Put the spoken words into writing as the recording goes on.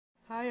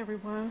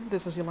everyone,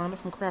 this is Yolanda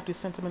from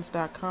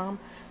CraftySentiments.com,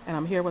 and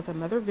I'm here with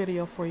another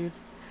video for you.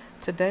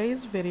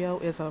 Today's video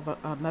is of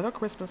another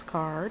Christmas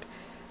card,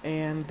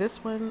 and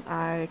this one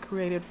I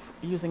created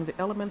using the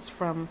elements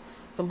from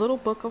The Little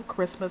Book of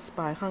Christmas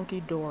by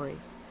Hunky Dory.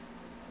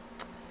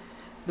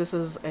 This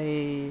is let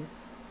me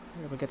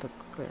get the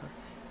clear.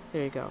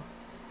 There you go.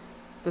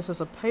 This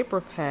is a paper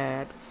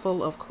pad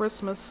full of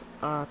Christmas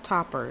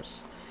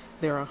toppers.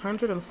 There are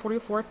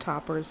 144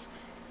 toppers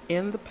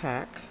in the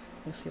pack.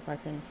 Let's see if I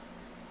can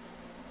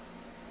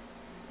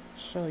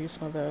show you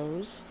some of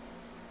those.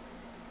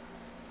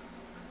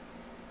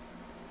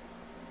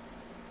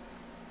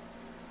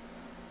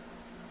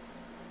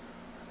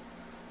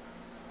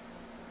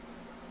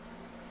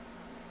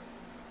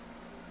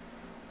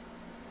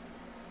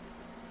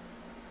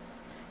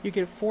 You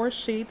get 4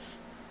 sheets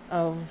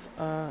of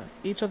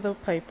each of the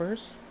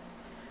papers.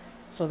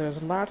 So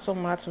there's lots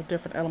and lots of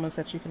different elements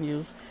that you can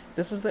use.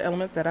 This is the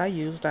element that I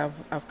used.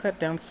 I've cut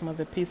down some of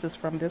the pieces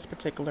from this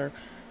particular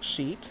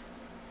sheet.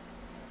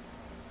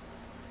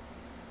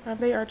 And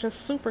they are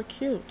just super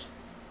cute.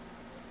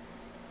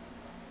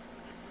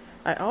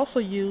 I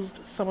also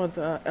used some of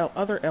the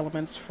other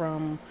elements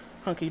from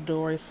Hunky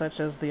Dory,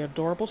 such as the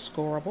Adorable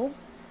Scorable.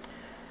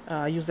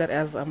 I used that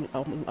as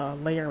a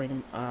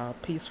layering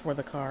piece for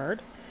the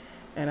card.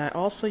 And I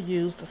also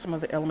used some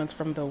of the elements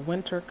from the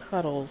Winter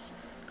Cuddles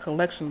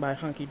collection by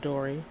Hunky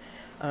Dory.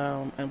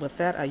 And with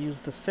that, I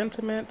used the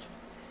sentiment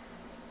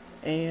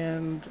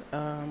and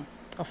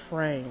a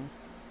frame.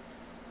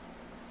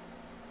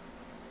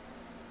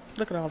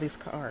 Look at all these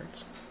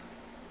cards.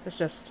 It's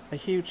just a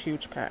huge,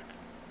 huge pack.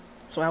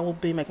 So I will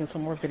be making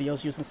some more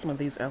videos using some of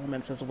these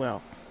elements as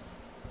well.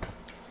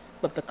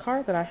 But the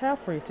card that I have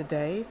for you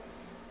today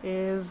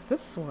is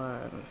this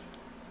one.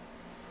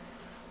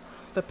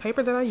 The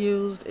paper that I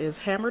used is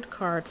hammered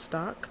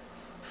cardstock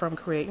from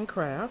Create and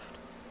Craft.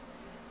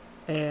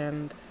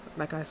 And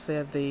like I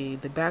said, the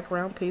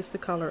background piece, the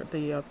color,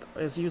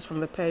 is used from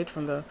the page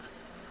from the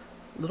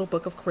Little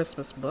Book of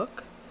Christmas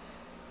book.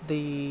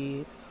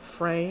 The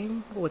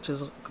frame, which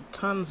is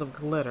tons of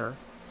glitter,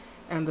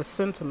 and the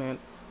sentiment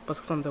was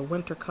from the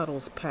Winter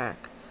Cuddles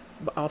pack,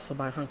 but also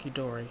by Hunky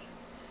Dory.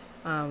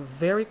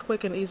 Very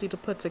quick and easy to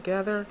put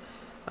together.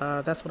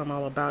 That's what I'm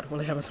all about,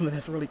 really having something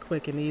that's really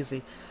quick and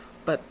easy.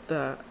 But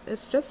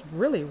it's just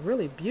really,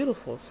 really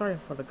beautiful. Sorry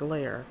for the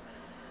glare.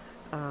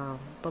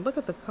 But look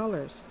at the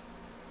colors.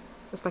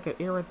 It's like an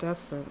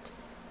iridescent.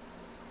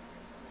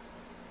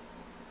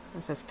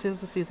 It says,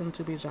 "'Tis the season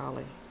to be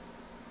jolly."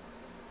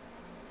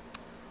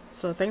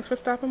 So thanks for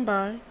stopping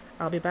by.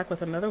 I'll be back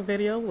with another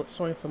video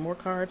showing some more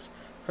cards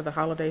for the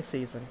holiday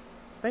season.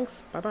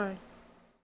 Thanks. Bye-bye.